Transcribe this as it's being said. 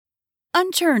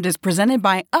Unchurned is presented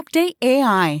by Update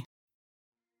AI.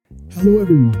 Hello,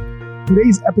 everyone.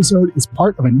 Today's episode is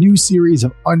part of a new series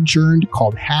of Unchurned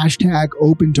called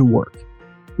 #OpenToWork.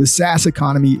 The SaaS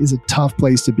economy is a tough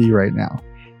place to be right now,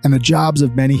 and the jobs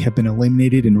of many have been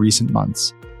eliminated in recent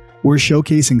months. We're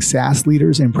showcasing SaaS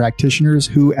leaders and practitioners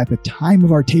who, at the time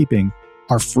of our taping,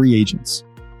 are free agents,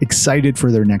 excited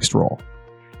for their next role.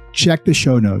 Check the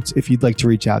show notes if you'd like to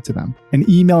reach out to them, and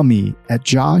email me at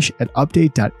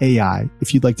josh@update.ai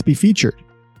if you'd like to be featured.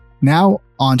 Now,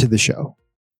 on to the show.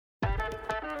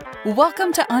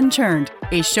 Welcome to Unchurned,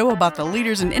 a show about the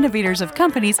leaders and innovators of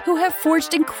companies who have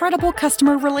forged incredible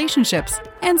customer relationships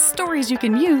and stories you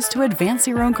can use to advance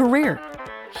your own career.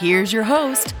 Here's your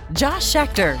host, Josh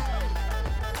Schechter.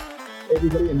 Hey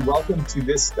everybody, and welcome to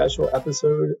this special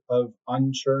episode of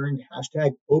Unchurned,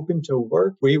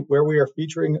 #OpenToWork, where we are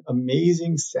featuring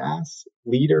amazing SaaS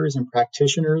leaders and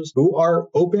practitioners who are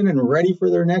open and ready for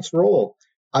their next role.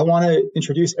 I want to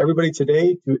introduce everybody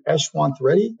today to Yaswanth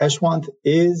Reddy. Yaswanth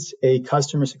is a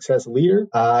customer success leader.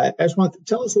 Yaswanth,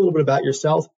 tell us a little bit about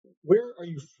yourself. Where are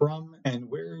you from and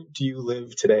where do you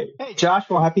live today? Hey, Josh.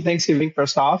 Well, happy Thanksgiving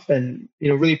first off, and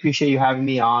really appreciate you having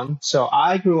me on. So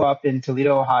I grew up in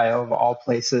Toledo, Ohio, of all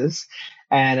places,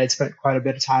 and I spent quite a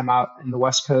bit of time out in the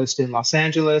West Coast in Los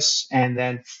Angeles. And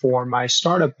then for my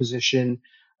startup position,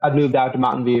 I'd moved out to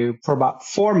Mountain View for about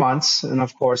 4 months. And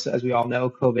of course, as we all know,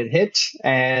 COVID hit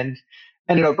and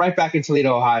ended up right back in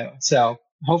Toledo, Ohio. So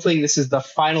hopefully this is the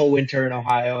final winter in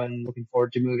Ohio and looking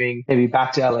forward to moving maybe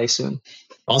back to LA soon.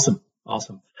 Awesome.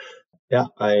 Yeah,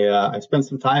 I spent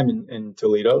some time in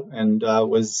Toledo and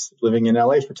was living in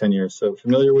LA for 10 years. So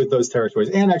familiar with those territories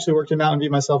and actually worked in Mountain View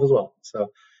myself as well.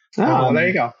 So, well, there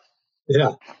you go.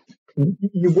 Yeah.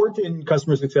 You've worked in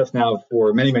customer success now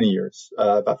for many, many years,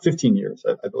 about 15 years,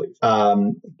 I believe.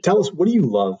 Tell us, what do you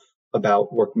love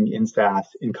about working in SaaS,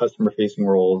 in customer-facing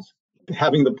roles,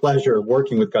 having the pleasure of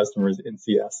working with customers in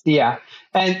CS? Yeah.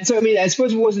 And so, I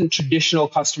suppose it wasn't traditional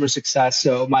customer success.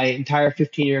 So my entire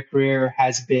 15-year career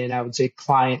has been, I would say,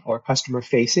 client or customer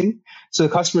facing. So the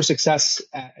customer success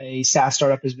at a SaaS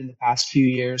startup has been the past few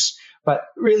years. But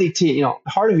really,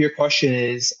 heart of your question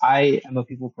is, I am a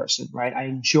people person, right? I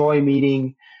enjoy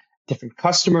meeting different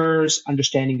customers,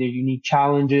 understanding their unique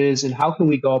challenges, and how can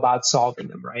we go about solving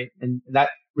them, right? And that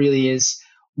really is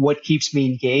what keeps me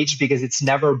engaged, because it's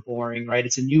never boring, right?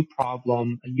 It's a new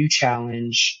problem, a new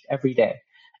challenge every day.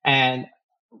 And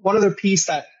one other piece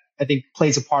that I think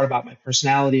plays a part about my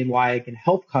personality and why I can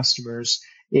help customers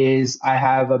is I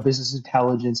have a business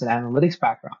intelligence and analytics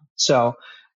background. So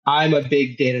I'm a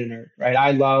big data nerd, right?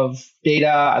 I love data.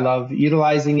 I love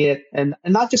utilizing it, and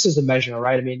not just as a measure,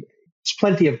 right? There's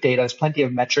plenty of data, there's plenty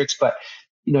of metrics, but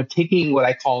taking what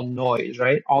I call noise,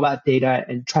 right? All that data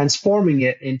and transforming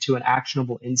it into an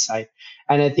actionable insight.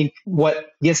 And I think what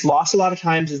gets lost a lot of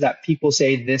times is that people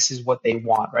say this is what they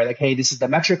want, right? Like, hey, this is the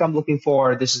metric I'm looking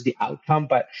for, this is the outcome.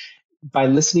 But by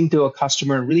listening to a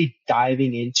customer and really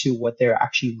diving into what they're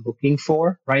actually looking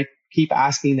for, right? Keep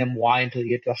asking them why until you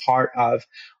get to the heart of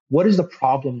what is the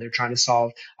problem they're trying to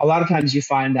solve. A lot of times you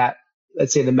find that,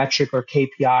 let's say, the metric or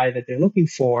KPI that they're looking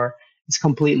for is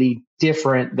completely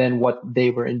different than what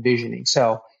they were envisioning.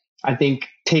 So I think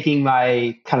taking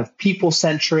my kind of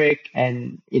people-centric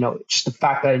and, just the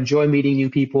fact that I enjoy meeting new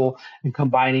people and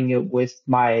combining it with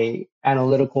my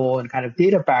analytical and kind of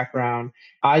data background,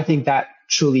 I think that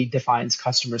truly defines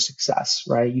customer success,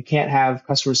 right? You can't have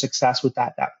customer success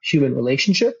without that human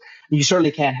relationship. And you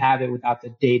certainly can't have it without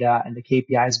the data and the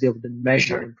KPIs to be able to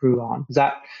measure and improve on. Does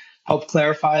that help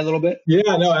clarify a little bit?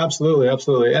 Yeah, no, absolutely. And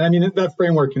that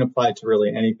framework can apply to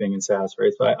really anything in SaaS,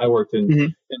 right? So I worked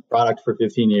in product for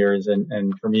 15 years,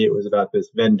 and for me, it was about this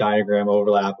Venn diagram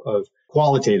overlap of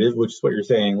qualitative, which is what you're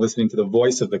saying, listening to the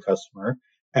voice of the customer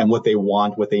and what they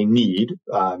want, what they need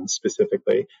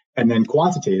specifically, and then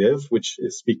quantitative, which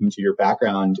is speaking to your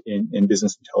background in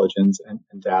business intelligence and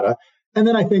data. And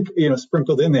then I think,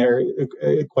 sprinkled in there,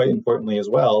 quite importantly as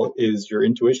well, is your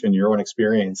intuition, your own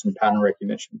experience and pattern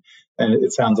recognition. And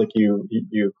it sounds like you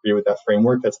agree with that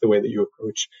framework. That's the way that you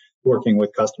approach working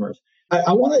with customers.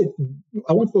 I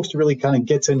want folks to really kind of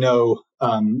get to know,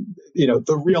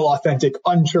 the real authentic,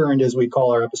 unchurned, as we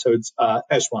call our episodes,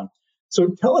 Yaswanth. So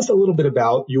tell us a little bit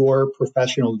about your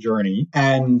professional journey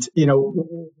and,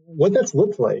 what that's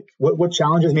looked like, what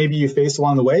challenges maybe you faced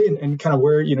along the way and kind of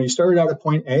where, you started out at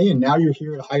point A and now you're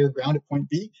here at higher ground at point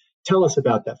B. Tell us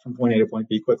about that from point A to point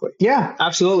B quickly. Yeah,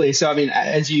 absolutely. So,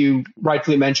 as you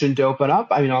rightfully mentioned, to open up,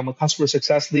 I'm a customer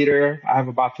success leader. I have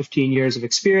about 15 years of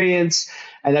experience,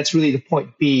 and that's really the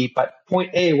point B. But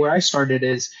point A, where I started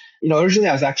is, originally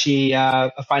I was actually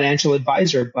a financial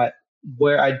advisor, but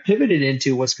where I pivoted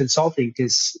into was consulting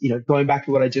because, going back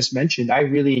to what I just mentioned, I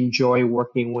really enjoy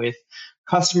working with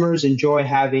customers, enjoy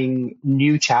having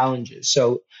new challenges.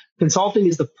 So consulting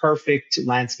is the perfect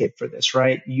landscape for this,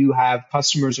 right? You have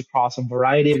customers across a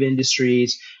variety of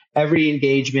industries. Every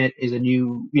engagement is a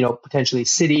new, potentially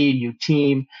city, new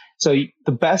team. So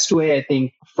the best way, I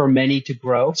think, for many to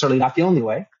grow, certainly not the only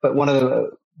way, but one of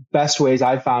the best ways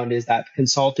I've found is that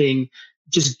consulting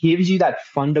just gives you that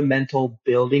fundamental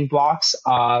building blocks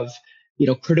of,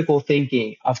 critical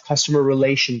thinking, of customer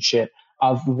relationship,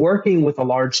 of working with a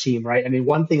large team, right? I mean,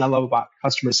 one thing I love about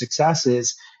customer success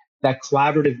is that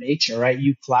collaborative nature, right?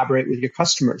 You collaborate with your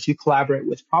customers. You collaborate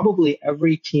with probably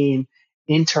every team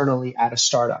internally at a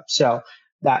startup. So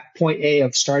that point A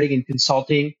of starting in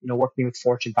consulting, working with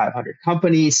Fortune 500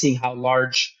 companies, seeing how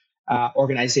large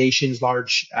organizations,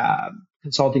 large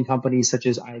consulting companies such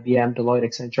as IBM, Deloitte,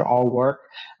 Accenture all work,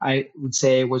 I would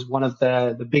say was one of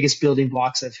the biggest building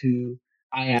blocks of who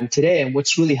I am today and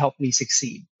what's really helped me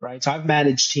succeed, right? So I've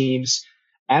managed teams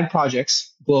and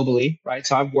projects globally, right?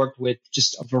 So I've worked with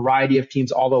just a variety of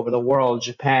teams all over the world,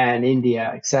 Japan,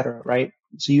 India, et cetera, right?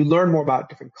 So you learn more about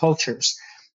different cultures.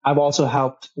 I've also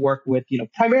helped work with,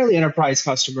 primarily enterprise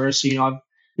customers. So,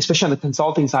 especially on the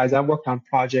consulting side, I've worked on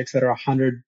projects that are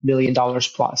 $100 million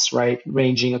plus, right?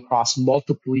 Ranging across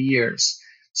multiple years.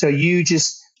 So you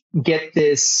just get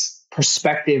this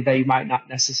perspective that you might not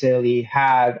necessarily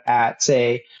have at,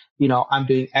 say, I'm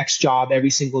doing X job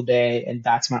every single day and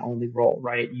that's my only role,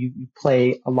 right? You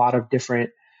play a lot of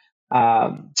different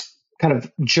kind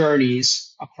of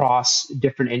journeys across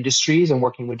different industries and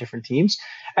working with different teams.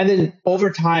 And then over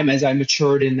time, as I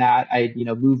matured in that, I,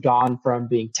 moved on from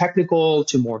being technical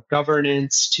to more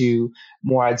governance to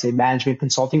more, I'd say, management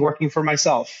consulting, working for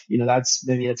myself.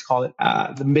 Let's call it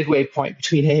the midway point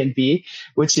between A and B,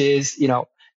 which is,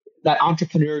 that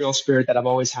entrepreneurial spirit that I've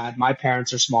always had. My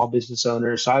parents are small business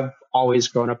owners, so I've always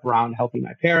grown up around helping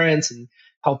my parents and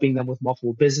helping them with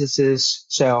multiple businesses.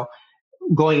 So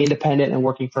going independent and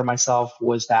working for myself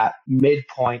was that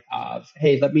midpoint of,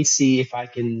 hey, let me see if I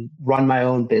can run my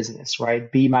own business,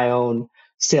 right? Be my own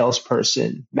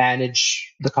salesperson,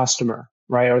 manage the customer,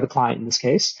 right? Or the client in this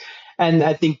case. And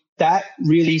I think that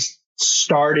really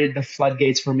started the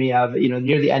floodgates for me of,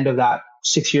 near the end of that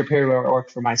 6-year period where I worked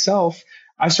for myself,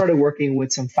 I started working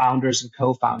with some founders and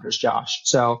co-founders, Josh.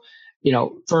 So,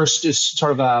 first is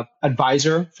sort of a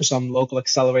advisor for some local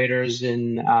accelerators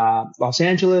in Los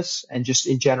Angeles, and just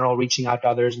in general, reaching out to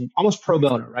others and almost pro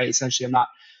bono, right? Essentially, I'm not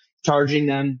charging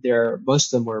them.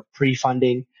 Most of them were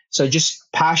pre-funding. So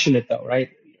just passionate though,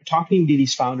 right? Talking to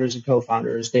these founders and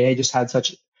co-founders, they just had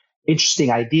such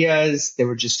interesting ideas. They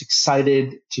were just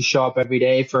excited to show up every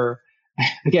day for,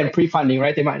 again, pre-funding,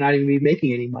 right? They might not even be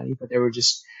making any money, but they were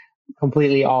just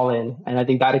completely all in. And I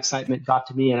think that excitement got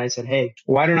to me. And I said, hey,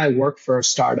 why don't I work for a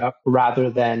startup rather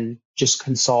than just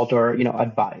consult or,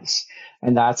 advise?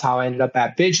 And that's how I ended up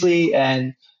at Bidgely.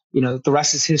 And, the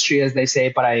rest is history, as they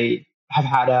say, but I have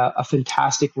had a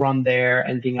fantastic run there,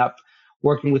 ending up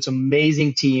working with some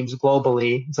amazing teams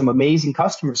globally, some amazing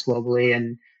customers globally.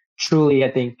 And truly,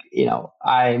 I think,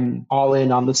 I'm all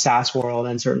in on the SaaS world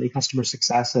and certainly customer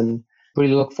success, and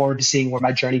really look forward to seeing where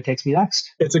my journey takes me next.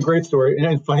 It's a great story.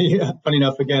 And funny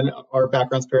enough, again, our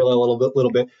backgrounds parallel a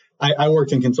little bit. I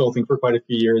worked in consulting for quite a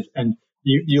few years, and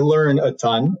you learn a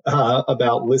ton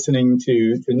about listening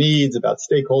to needs, about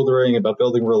stakeholdering, about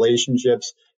building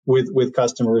relationships with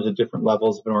customers at different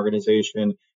levels of an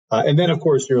organization. And then, of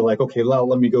course, you're like, okay, well,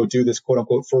 let me go do this, quote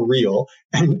unquote, for real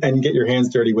and get your hands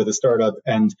dirty with a startup.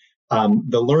 And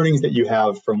the learnings that you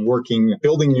have from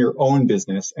building your own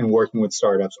business and working with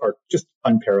startups are just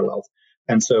unparalleled.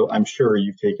 And so I'm sure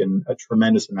you've taken a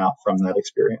tremendous amount from that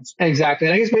experience. Exactly.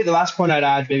 And I guess maybe the last point I'd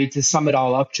add, maybe to sum it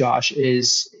all up, Josh,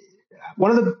 is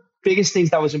one of the biggest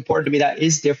things that was important to me that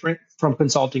is different from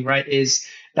consulting, right, is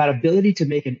that ability to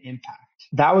make an impact.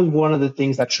 That was one of the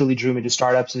things that truly drew me to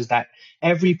startups, is that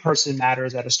every person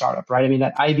matters at a startup, right? I mean,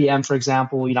 at IBM, for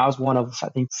example, I was one of, I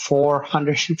think,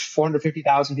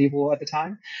 450,000 people at the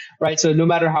time, right? So no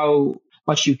matter how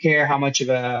much you care, how much of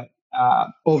a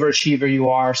overachiever you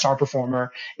are, star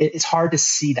performer, it's hard to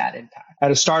see that impact.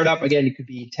 At a startup, again, it could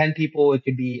be 10 people, it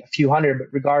could be a few hundred, but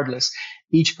regardless,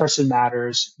 each person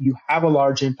matters. You have a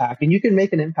large impact and you can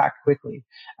make an impact quickly.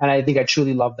 And I think I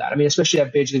truly love that. I mean, especially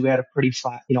at Bidgely, we had a pretty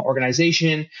flat,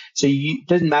 organization. So it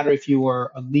doesn't matter if you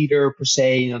were a leader per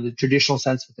se, the traditional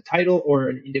sense with the title, or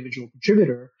an individual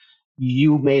contributor,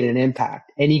 you made an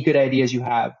impact. Any good ideas you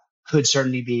have could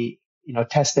certainly be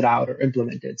tested out or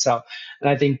implemented. So, and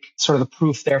I think sort of the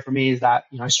proof there for me is that,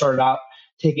 I started out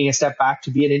taking a step back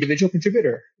to be an individual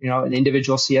contributor, an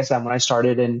individual CSM when I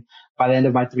started. And by the end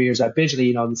of my 3 years at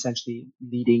Bidgely, I'm essentially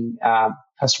leading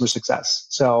customer success.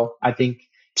 So I think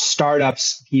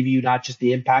startups give you not just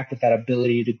the impact, but that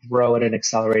ability to grow at an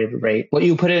accelerated rate. What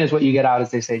you put in is what you get out,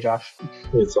 as they say, Josh.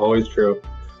 It's always true.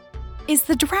 Is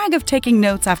the drag of taking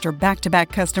notes after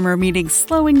back-to-back customer meetings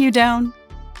slowing you down?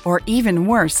 Or even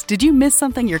worse, did you miss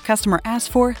something your customer asked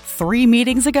for 3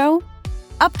 meetings ago?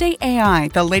 Update AI,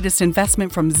 the latest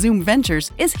investment from Zoom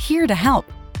Ventures, is here to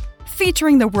help.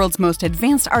 Featuring the world's most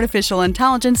advanced artificial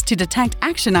intelligence to detect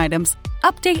action items,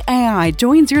 Update AI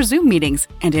joins your Zoom meetings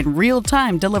and in real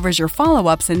time delivers your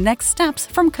follow-ups and next steps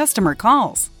from customer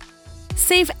calls.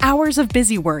 Save hours of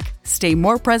busy work, stay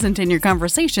more present in your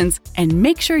conversations, and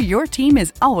make sure your team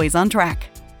is always on track.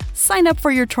 Sign up for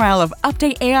your trial of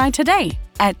Update AI today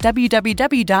at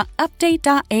www.update.ai.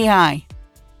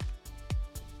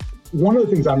 One of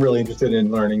the things I'm really interested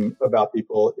in learning about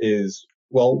people is,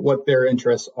 well, what their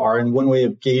interests are. And one way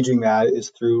of gauging that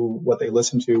is through what they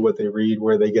listen to, what they read,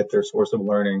 where they get their source of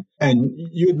learning. And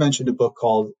you had mentioned a book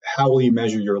called How Will You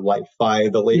Measure Your Life by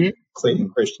the late Clayton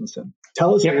Christensen.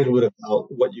 Tell us a little bit about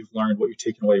what you've learned, what you've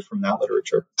taken away from that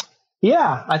literature.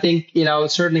 Yeah, I think,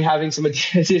 certainly having some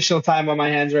additional time on my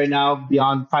hands right now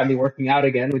beyond finally working out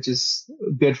again, which is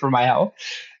good for my health.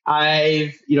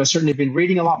 I've, certainly been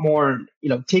reading a lot more,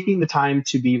 taking the time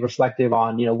to be reflective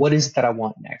on, what is it that I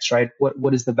want next, right?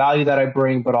 What is the value that I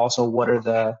bring, but also what are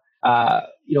the,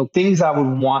 things I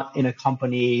would want in a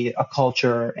company, a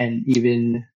culture, and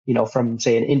even, from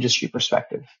say an industry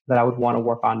perspective that I would want to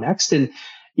work on next. And,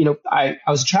 I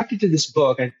was attracted to this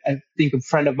book. I think a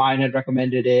friend of mine had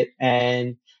recommended it,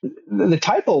 and the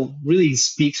title really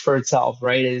speaks for itself,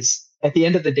 right? Is at the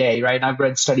end of the day, right? And I've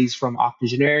read studies from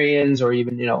octogenarians, or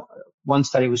even, one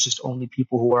study was just only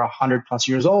people who were 100 plus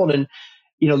years old. And,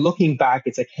 looking back,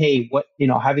 it's like, hey, what,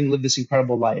 having lived this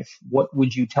incredible life, what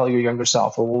would you tell your younger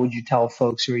self, or what would you tell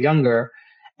folks who are younger?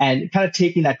 And kind of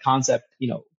taking that concept,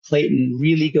 Clayton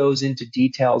really goes into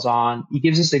details on, he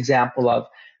gives us an example of,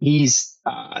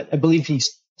 I believe he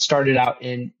started out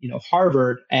in,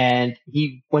 Harvard, and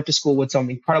he went to school with some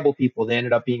incredible people. They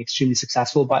ended up being extremely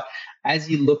successful. But as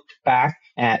he looked back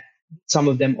at some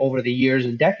of them over the years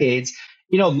and decades,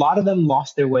 a lot of them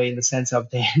lost their way in the sense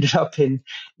of they ended up in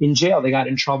jail. They got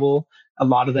in trouble. A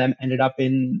lot of them ended up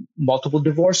in multiple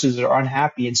divorces or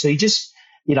unhappy. And so he just,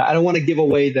 I don't want to give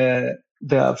away the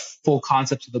full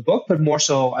concept of the book, but more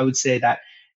so I would say that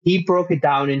he broke it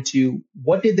down into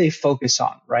what did they focus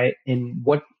on, right? And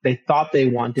what they thought they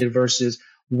wanted versus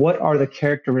what are the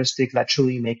characteristics that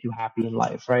truly make you happy in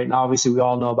life, right? And obviously we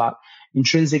all know about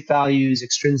intrinsic values,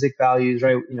 extrinsic values,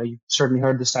 right? You've certainly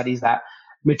heard the studies that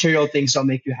material things don't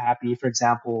make you happy. For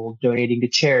example, donating to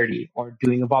charity or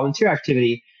doing a volunteer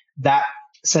activity. That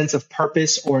sense of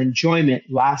purpose or enjoyment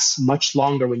lasts much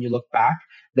longer when you look back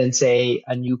than, say,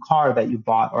 a new car that you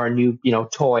bought or a new,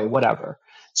 toy, whatever.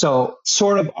 So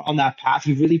sort of on that path,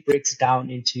 he really breaks down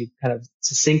into kind of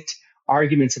succinct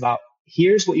arguments about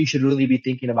here's what you should really be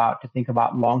thinking about to think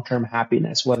about long-term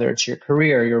happiness, whether it's your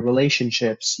career, your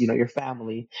relationships, your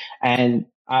family. And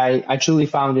I truly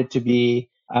found it to be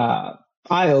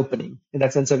eye-opening in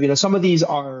that sense of, some of these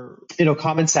are,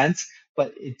 common sense,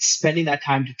 but it's spending that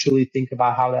time to truly think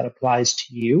about how that applies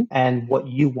to you and what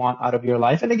you want out of your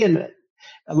life. And again,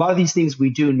 a lot of these things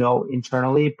we do know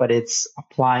internally, but it's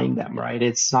applying them, right?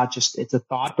 It's not just, it's a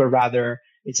thought, but rather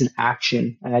it's an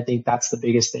action. And I think that's the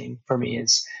biggest thing for me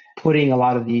is putting a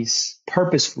lot of these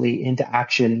purposefully into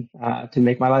action to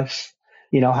make my life,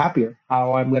 happier,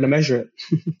 how I'm going to measure it.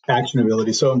 Actionability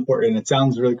is so important. It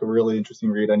sounds like a really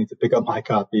interesting read. I need to pick up my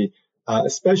copy,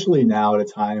 especially now at a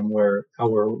time where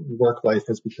our work life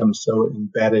has become so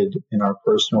embedded in our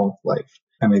personal life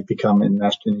and they've become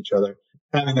enmeshed in each other.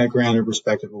 Having that grander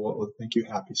perspective of what will make you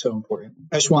happy, so important.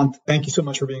 Yaswanth, thank you so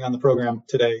much for being on the program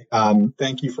today.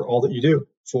 Thank you for all that you do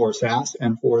for SaaS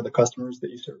and for the customers that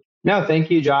you serve. No,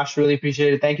 thank you, Josh. Really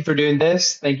appreciate it. Thank you for doing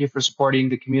this. Thank you for supporting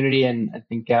the community. And I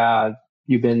think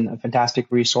you've been a fantastic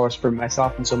resource for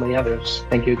myself and so many others.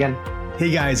 Thank you again.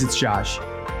 Hey guys, it's Josh.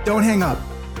 Don't hang up.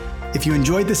 If you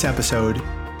enjoyed this episode,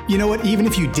 you know what? Even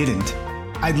if you didn't,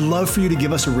 I'd love for you to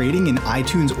give us a rating in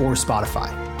iTunes or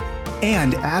Spotify.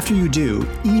 And after you do,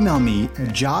 email me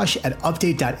at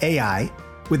josh@update.ai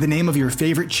with the name of your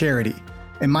favorite charity,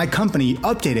 and my company,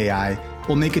 Update AI,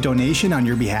 will make a donation on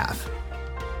your behalf.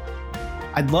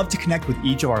 I'd love to connect with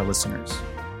each of our listeners.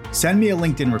 Send me a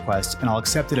LinkedIn request and I'll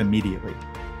accept it immediately.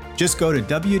 Just go to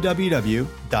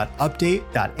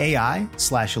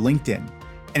www.update.ai/LinkedIn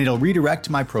and it'll redirect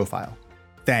to my profile.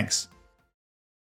 Thanks.